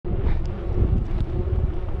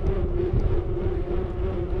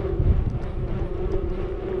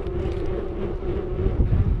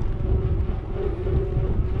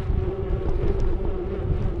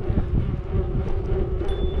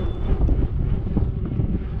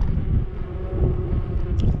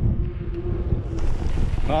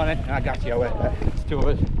Morning, I got you away there. It's two of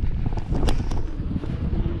us.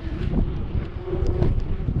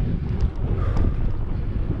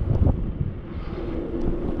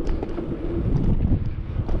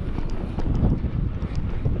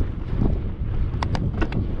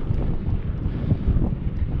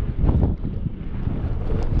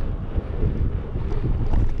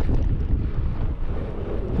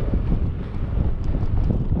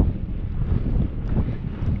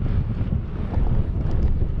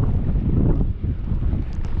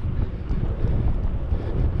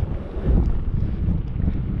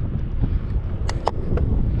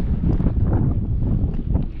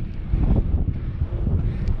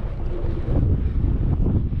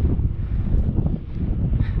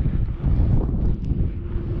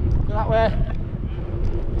 That way.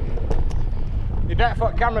 You better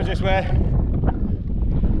put cameras this way.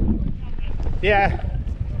 Yeah.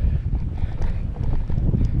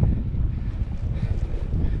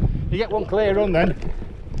 You get one clear run then.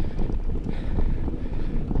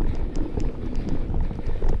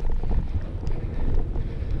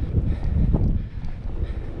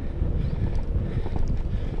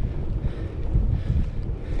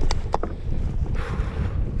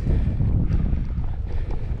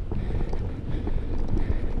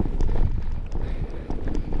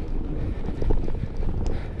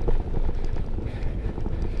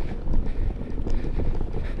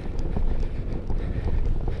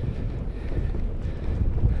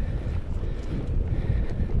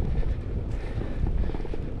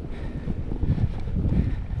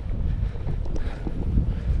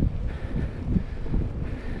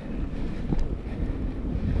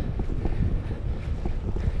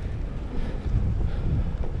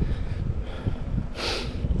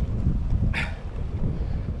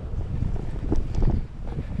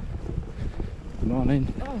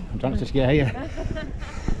 Morning. Oh, I'm trying to scare you.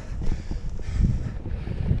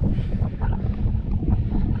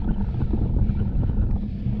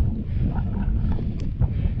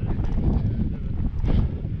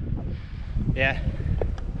 Yeah.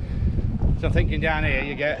 So I'm thinking down here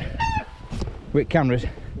you get with cameras.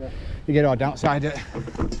 Yeah. You get all outside the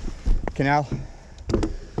canal.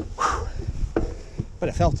 Whew. But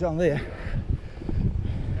I felt it on there.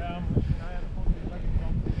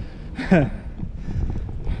 Yeah,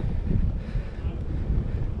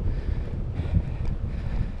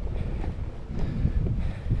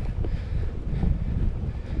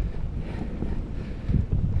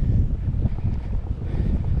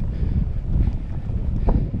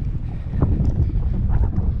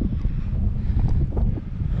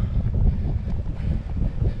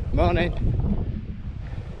 Morning.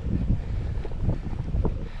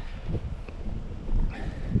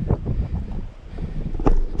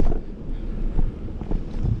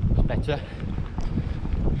 That's better.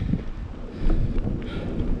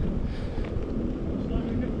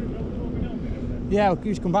 Yeah, we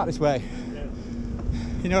just come back this way. Yeah.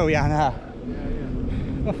 You know where we are now.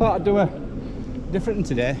 Yeah. I thought I'd do a different one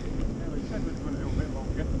today. Yeah, we said we were going to do a bit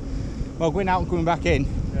longer. Well, going out and coming back in.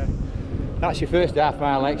 Yeah. That's your first half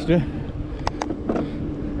mile extra. Yeah.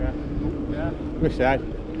 Yeah. Which side?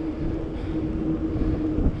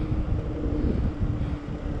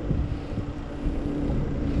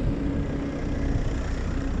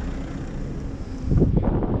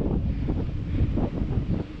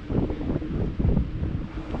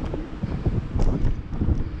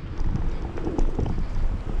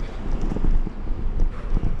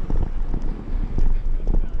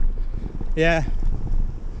 Yeah.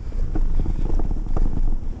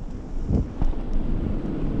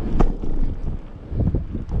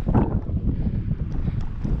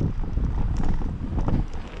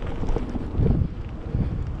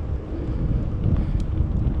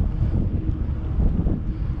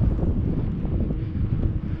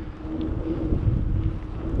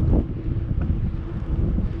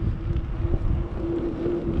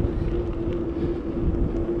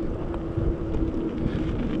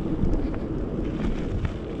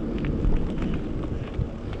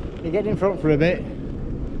 You get in front for a bit.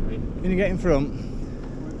 Can you get in front?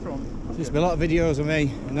 There's just been a lot of videos of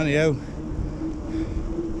me and none of you.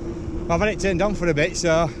 I've had it turned on for a bit,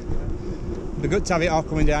 so it'd be good to have it all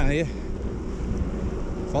coming down here.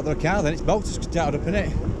 Thought there was a car then, it's both started up in it.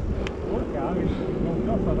 One car is going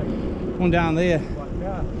off, I think. One down there. Black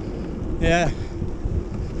car. Yeah.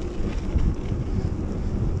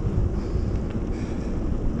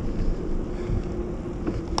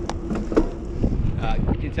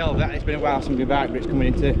 You can tell that it's been a while since we've been back, but it's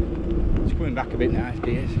coming back a bit now, it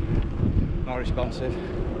is. More responsive.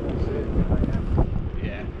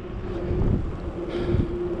 Yeah.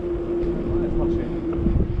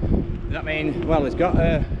 Is that I mean, well, it's got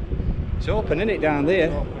it's open, isn't it, down there?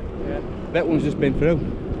 Yeah. Bet one's just been through.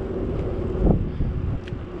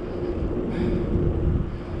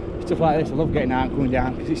 Stuff like this, I love getting out and coming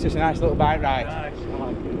down because it's just a nice little bike ride, Nice, I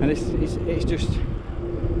like it. and it's just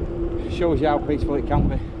shows you how peaceful it can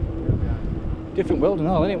be. Different world and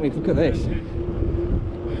all, isn't it? When you look at this.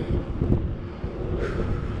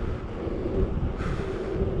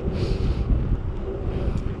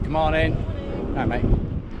 Come on in. Right, mate.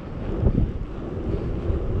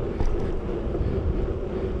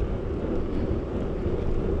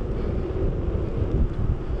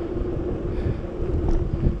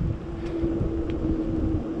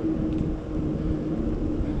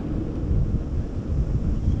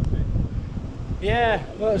 Yeah,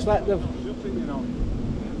 well, it's like the. Just thinking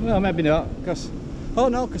on. Well, maybe not, because. Oh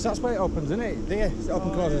no, because that's where it opens, isn't it? There, it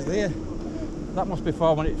open closes there. That must be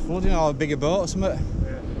for when it's flooding or a bigger boat or something.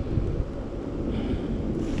 Yeah.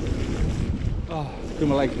 Oh, screw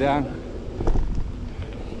my legs down.